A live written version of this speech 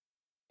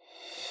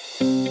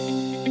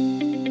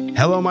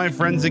Hello, my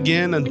friends,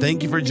 again, and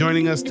thank you for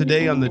joining us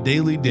today on the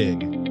Daily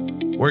Dig,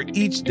 where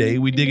each day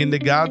we dig into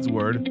God's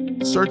Word,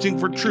 searching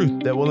for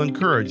truth that will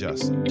encourage us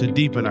to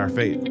deepen our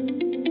faith.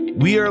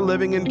 We are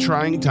living in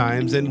trying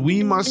times, and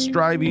we must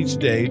strive each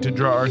day to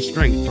draw our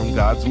strength from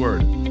God's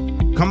Word.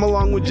 Come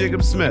along with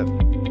Jacob Smith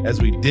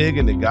as we dig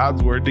into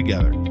God's Word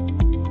together.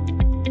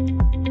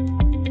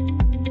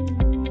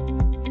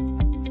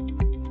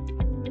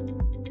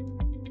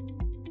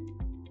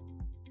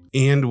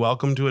 And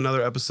welcome to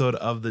another episode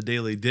of the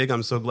Daily Dig.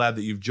 I'm so glad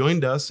that you've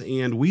joined us,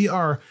 and we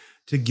are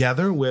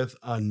together with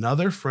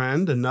another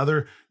friend,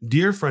 another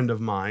dear friend of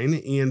mine,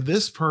 and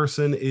this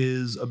person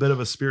is a bit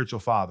of a spiritual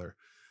father.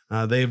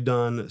 They've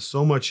done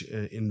so much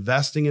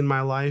investing in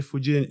my life.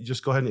 Would you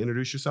just go ahead and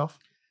introduce yourself?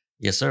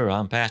 Yes, sir.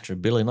 I'm Pastor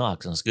Billy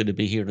Knox, and it's good to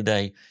be here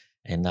today.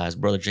 And as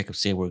Brother Jacob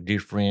said, we're dear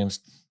friends.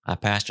 I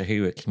pastor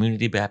here at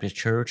Community Baptist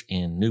Church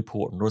in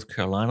Newport, North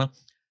Carolina.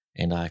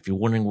 And if you're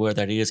wondering where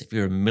that is, if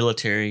you're a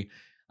military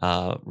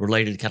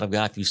related kind of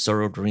guy, if you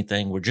served or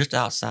anything, we're just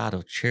outside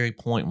of Cherry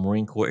Point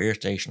Marine Corps Air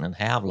Station in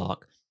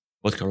Havelock,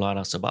 North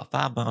Carolina. So about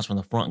 5 miles from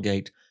the front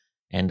gate.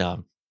 And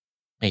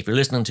if you're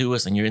listening to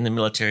us and you're in the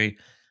military,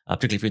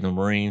 particularly if you're in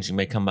the Marines, you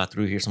may come by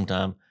through here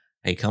sometime.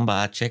 Hey, come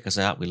by, check us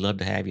out. We'd love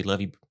to have you.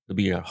 Love you to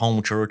be our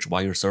home church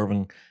while you're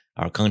serving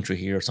our country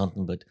here or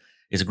something. But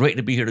it's great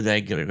to be here today.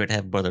 Great to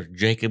have Brother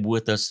Jacob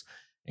with us.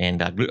 And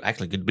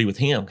actually good to be with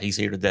him. He's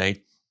here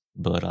today.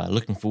 But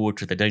looking forward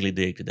to the Daily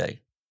Dig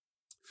today.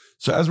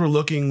 So as we're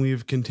looking,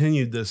 we've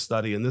continued this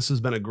study, and this has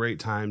been a great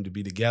time to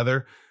be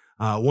together.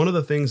 One of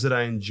the things that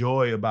I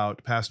enjoy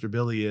about Pastor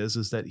Billy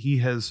is that he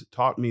has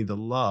taught me the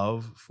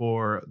love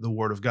for the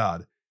Word of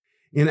God.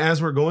 And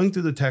as we're going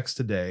through the text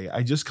today,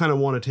 I just kind of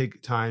want to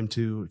take time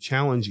to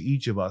challenge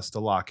each of us to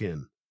lock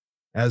in.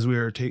 As we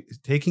are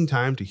taking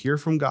time to hear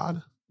from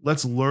God,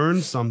 let's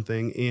learn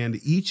something, and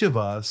each of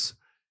us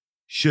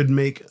should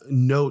make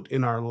note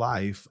in our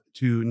life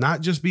to not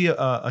just be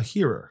a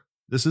hearer.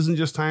 This isn't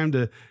just time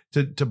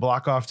to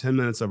block off 10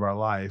 minutes of our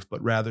life, but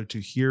rather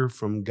to hear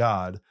from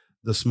God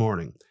this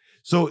morning.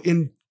 So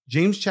in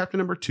James chapter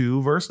number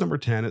 2, verse number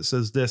 10, it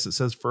says this. It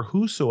says, "For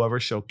whosoever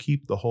shall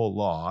keep the whole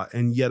law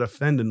and yet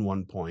offend in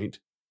one point,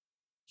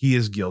 he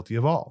is guilty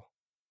of all.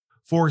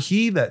 For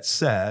he that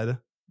said,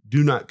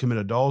 do not commit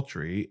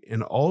adultery,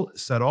 and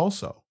said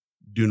also,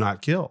 do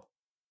not kill.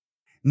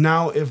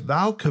 Now if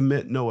thou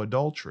commit no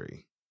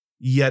adultery,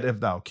 yet if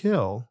thou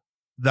kill,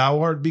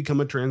 thou art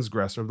become a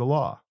transgressor of the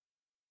law.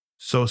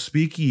 So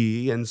speak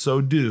ye, and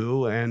so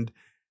do, and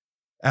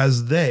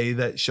as they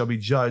that shall be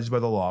judged by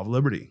the law of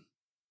liberty.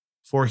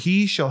 For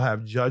he shall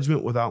have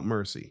judgment without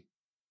mercy,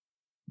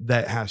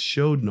 that hath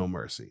showed no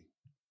mercy.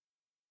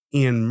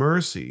 And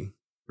mercy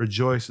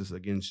rejoices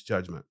against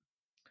judgment."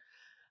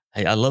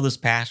 Hey, I love this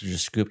passage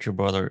of Scripture,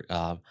 brother.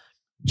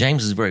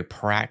 James is very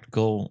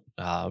practical,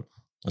 as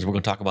we're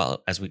going to talk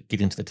about as we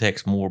get into the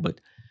text more.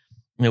 But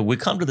we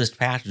come to this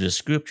passage of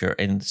Scripture,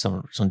 and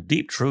some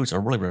deep truths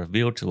are really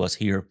revealed to us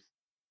here.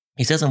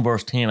 He says in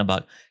verse 10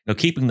 about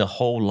keeping the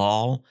whole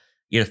law,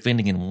 yet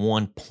offending in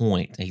one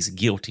point, he's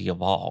guilty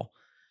of all.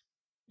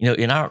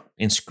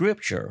 In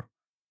Scripture,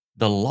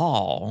 the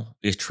law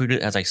is treated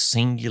as a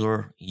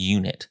singular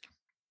unit,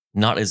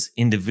 not as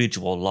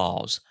individual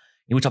laws.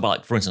 We talk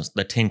about, for instance,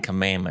 the 10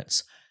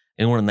 Commandments.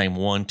 And we want to name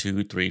 1,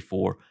 2, 3,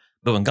 4.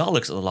 But when God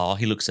looks at the law,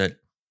 he looks at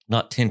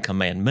not 10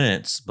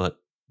 commandments,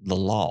 but the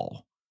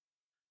law.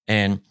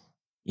 And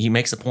James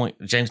makes the point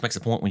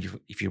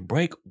if you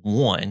break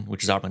one,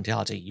 which is our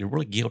mentality, you're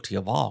really guilty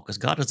of all, because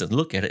God doesn't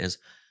look at it as,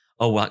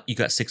 oh, well, you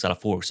got 6 out of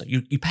 4, so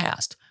you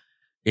passed.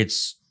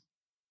 It's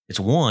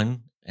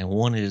one, and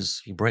one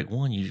is, you break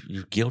one,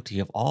 you're guilty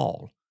of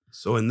all.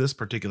 So in this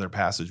particular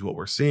passage, what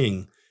we're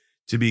seeing,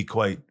 to be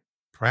quite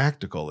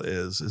practical,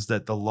 is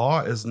that the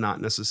law is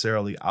not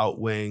necessarily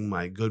outweighing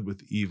my good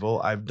with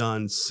evil. I've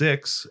done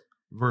 6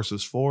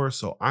 verses 4,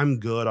 so I'm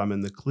good, I'm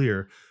in the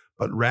clear,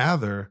 but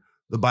rather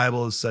the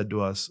Bible has said to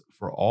us,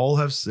 for all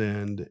have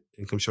sinned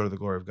and come short of the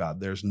glory of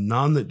God. There's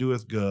none that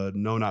doeth good,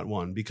 no, not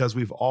one, because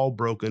we've all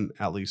broken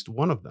at least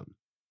one of them.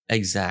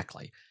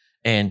 Exactly.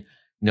 And,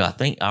 I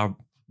think our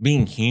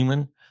being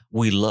human,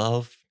 we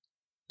love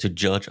to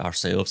judge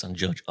ourselves and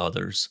judge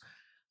others.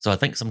 So I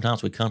think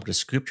sometimes we come to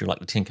Scripture like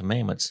the 10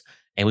 Commandments,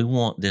 and we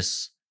want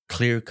this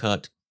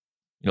clear-cut,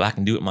 I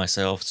can do it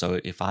myself, so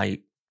if I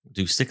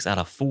do 6 out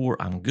of 4,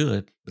 I'm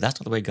good. But that's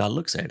not the way God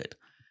looks at it.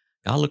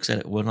 God looks at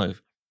it, well, no,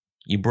 if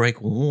you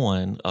break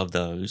one of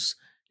those,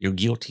 you're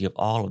guilty of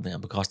all of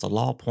them, because the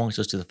law points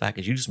us to the fact,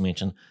 as you just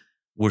mentioned,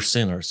 we're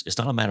sinners. It's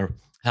not a matter of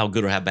how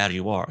good or how bad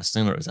you are. A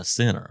sinner is a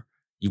sinner.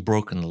 You've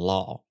broken the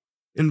law.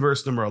 In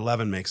verse number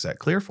 11 makes that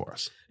clear for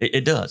us.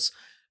 It does.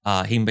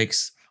 He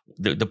makes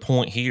the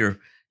point here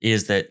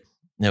is that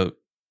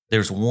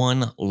there's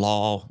one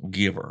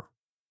lawgiver.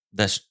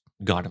 That's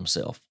God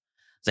himself.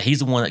 So he's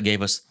the one that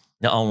gave us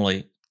not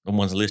only the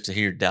ones listed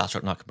here, thou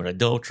shalt not commit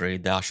adultery,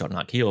 thou shalt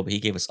not kill, but he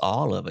gave us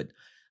all of it.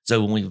 So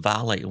when we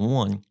violate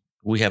one,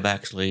 we have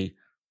actually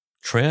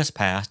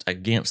trespassed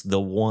against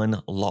the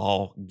one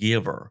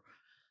lawgiver.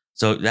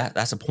 So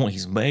that's the point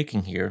he's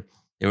making here.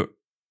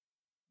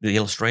 The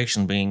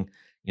illustration being,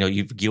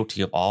 you're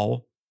guilty of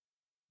all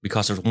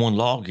because there's one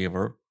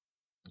lawgiver,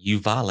 you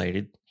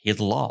violated his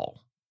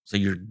law. So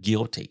you're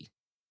guilty.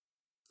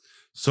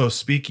 So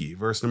speak ye,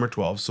 verse number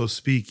 12. So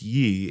speak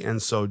ye,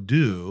 and so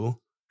do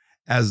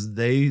as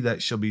they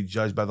that shall be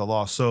judged by the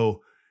law.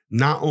 So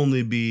not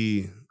only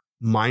be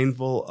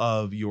mindful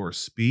of your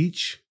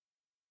speech,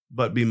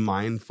 but be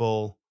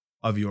mindful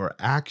of your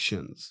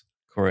actions.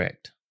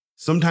 Correct.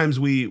 Sometimes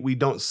we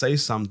don't say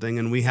something,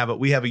 and we have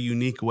a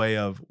unique way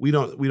of we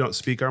don't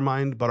speak our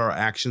mind, but our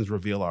actions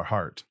reveal our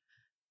heart.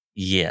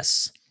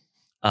 Yes.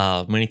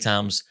 Many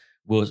times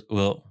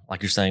we'll,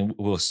 like you're saying,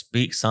 we'll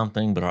speak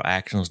something, but our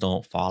actions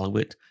don't follow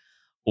it.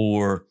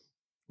 Or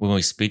when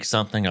we speak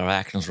something, our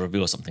actions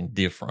reveal something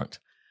different.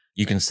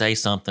 You can say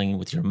something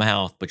with your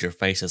mouth, but your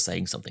face is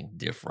saying something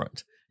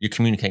different. You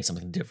communicate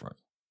something different.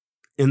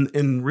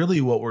 And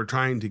really what we're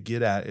trying to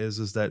get at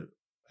is that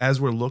as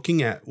we're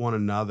looking at one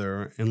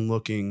another and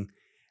looking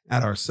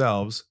at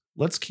ourselves,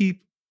 let's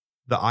keep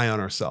the eye on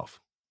ourselves.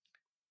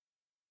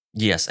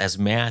 Yes, as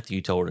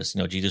Matthew told us,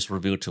 Jesus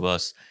revealed to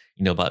us,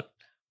 about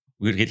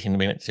we'll get in a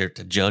minute here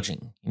to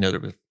judging. There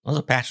was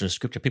a passage of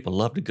scripture people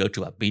love to go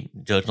to about be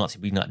judge not to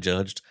be not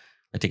judged.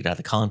 They take it out of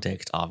the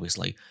context,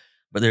 obviously.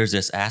 But there's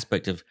this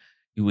aspect of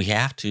we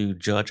have to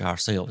judge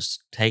ourselves.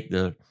 Take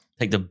the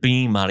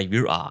beam out of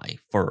your eye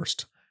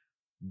first,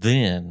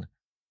 then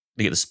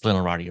to get the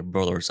splinter out of your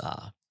brother's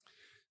eye.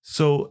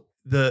 So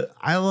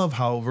I love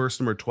how verse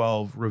number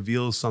 12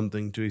 reveals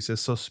something too. He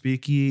says, so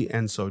speak ye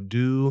and so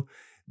do,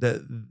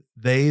 that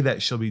they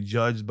that shall be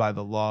judged by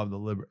the law of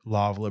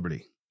law of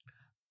liberty.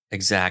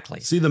 Exactly.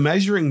 See, the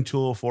measuring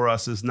tool for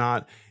us is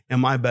not,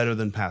 am I better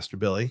than Pastor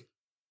Billy?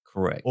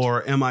 Correct.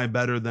 Or am I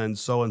better than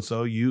so and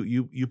so?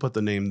 You put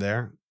the name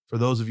there. For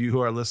those of you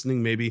who are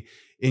listening, maybe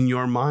in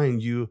your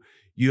mind you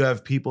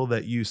have people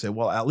that you say,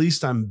 well, at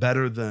least I'm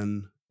better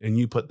than, and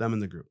you put them in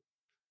the group.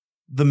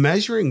 The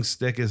measuring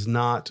stick is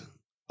not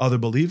other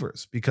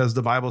believers, because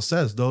the Bible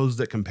says those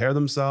that compare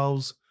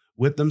themselves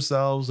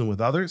and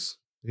with others,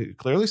 it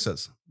clearly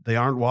says they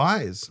aren't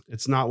wise.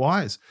 It's not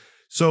wise.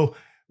 So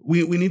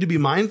we need to be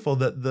mindful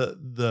that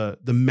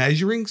the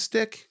measuring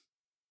stick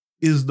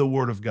is the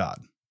word of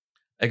God.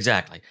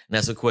 Exactly. And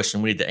that's the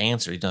question we need to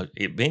answer.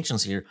 It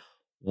mentions here,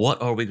 what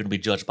are we going to be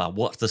judged by?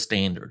 What's the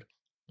standard?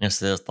 And it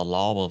says the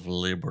law of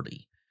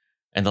liberty.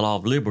 And the law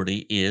of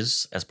liberty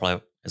is, as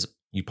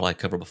you probably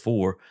covered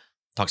before,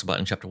 talks about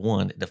in chapter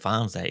 1, it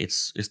defines that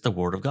it's the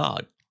word of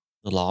God,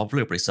 the law of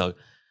liberty. So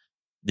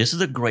this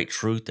is a great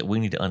truth that we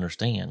need to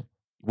understand.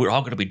 We're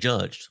all going to be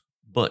judged,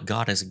 but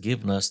God has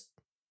given us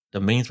the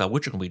means by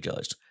which you're going to be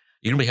judged.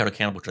 You're going to be held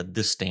accountable to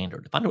this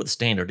standard. If I know what the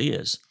standard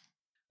is,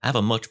 I have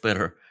a much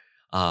better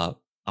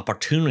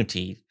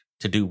opportunity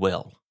to do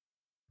well.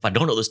 If I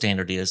don't know what the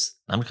standard is,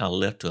 I'm kind of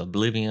left to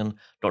oblivion,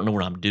 don't know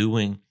what I'm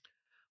doing.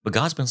 But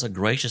God's been so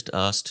gracious to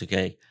us to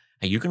say,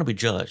 hey, you're going to be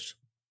judged.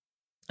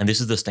 And this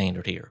is the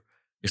standard here.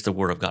 It's the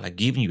word of God. I've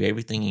given you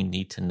everything you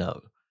need to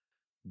know.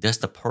 That's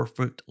the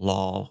perfect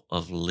law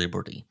of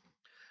liberty.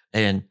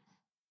 And,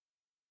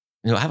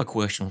 I have a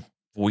question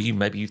for you.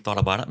 Maybe you've thought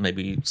about it.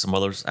 Maybe some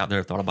others out there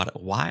have thought about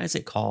it. Why is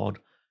it called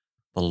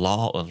the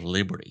law of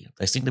liberty?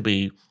 They seem to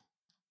be,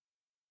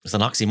 it's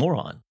an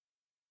oxymoron.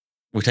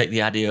 We take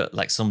the idea,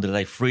 like some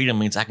today, freedom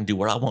means I can do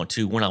what I want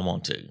to when I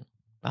want to.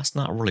 That's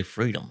not really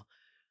freedom.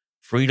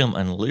 Freedom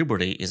and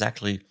liberty is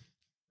actually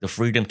the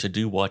freedom to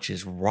do what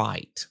is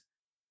right.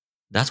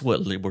 That's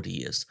what liberty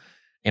is.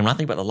 And when I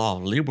think about the law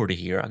of liberty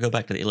here, I go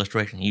back to the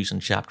illustration used in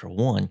chapter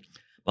 1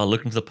 by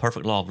looking to the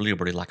perfect law of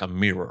liberty like a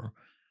mirror.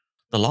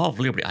 The law of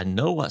liberty, I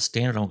know what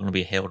standard I'm going to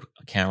be held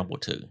accountable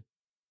to.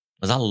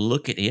 As I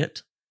look at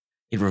it,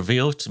 it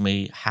reveals to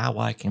me how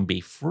I can be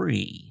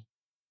free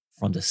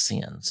from the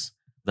sins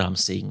that I'm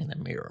seeing in the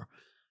mirror.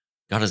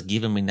 God has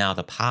given me now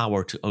the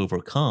power to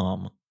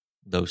overcome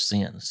those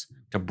sins,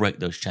 to break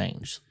those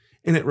chains.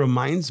 And it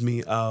reminds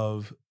me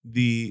of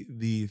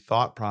the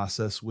thought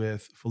process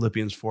with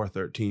Philippians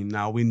 4:13.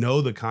 Now we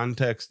know the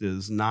context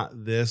is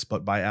not this,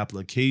 but by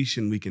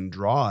application we can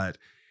draw it,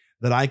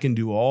 that I can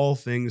do all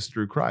things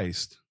through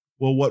Christ.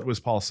 Well, what was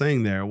Paul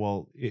saying there?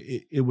 Well,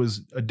 it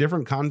was a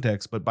different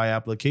context, but by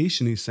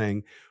application, he's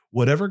saying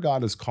whatever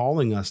God is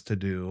calling us to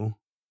do,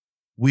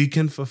 we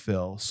can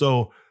fulfill.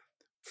 So,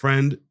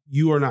 friend,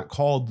 you are not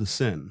called to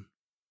sin.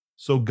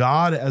 So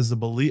God, as a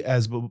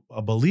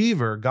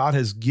believer, God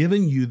has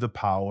given you the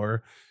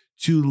power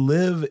to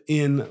live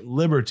in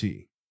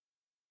liberty,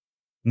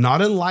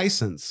 not in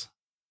license.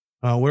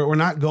 We're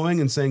not going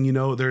and saying,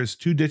 there's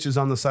two ditches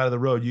on the side of the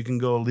road. You can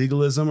go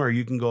legalism or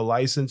you can go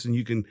license, and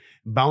you can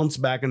bounce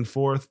back and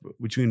forth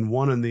between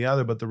one and the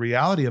other. But the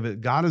reality of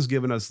it, God has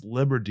given us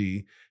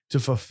liberty to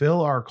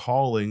fulfill our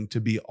calling to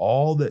be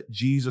all that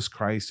Jesus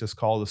Christ has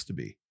called us to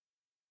be.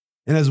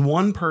 And as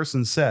one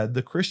person said,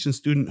 the Christian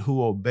student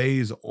who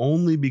obeys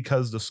only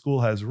because the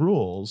school has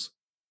rules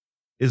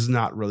is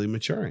not really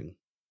maturing.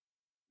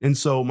 And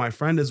so, my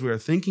friend, as we are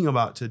thinking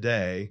about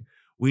today,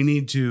 we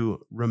need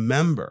to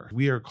remember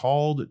we are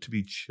called to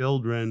be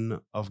children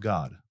of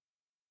God.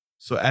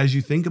 So as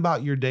you think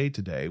about your day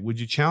today, would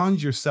you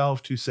challenge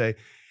yourself to say,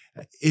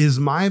 is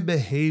my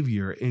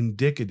behavior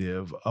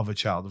indicative of a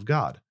child of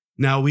God?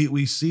 Now,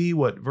 we see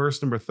what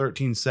verse number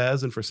 13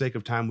 says, and for sake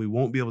of time, we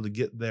won't be able to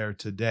get there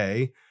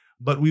today,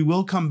 but we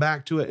will come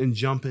back to it and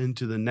jump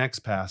into the next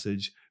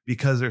passage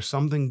because there's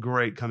something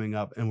great coming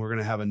up, and we're going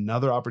to have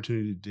another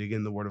opportunity to dig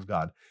in the Word of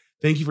God.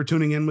 Thank you for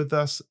tuning in with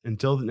us.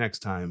 Until the next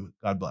time,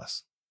 God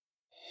bless.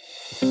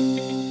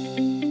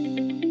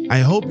 I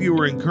hope you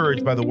were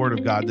encouraged by the Word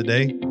of God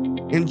today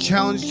and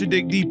challenged to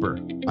dig deeper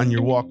on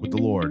your walk with the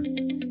Lord.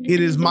 It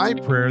is my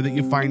prayer that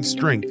you find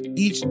strength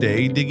each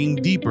day digging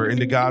deeper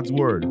into God's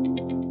Word.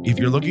 If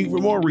you're looking for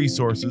more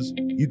resources,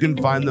 you can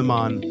find them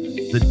on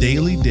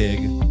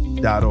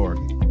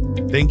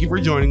thedailydig.org. Thank you for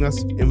joining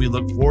us, and we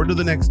look forward to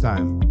the next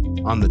time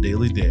on The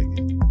Daily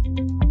Dig.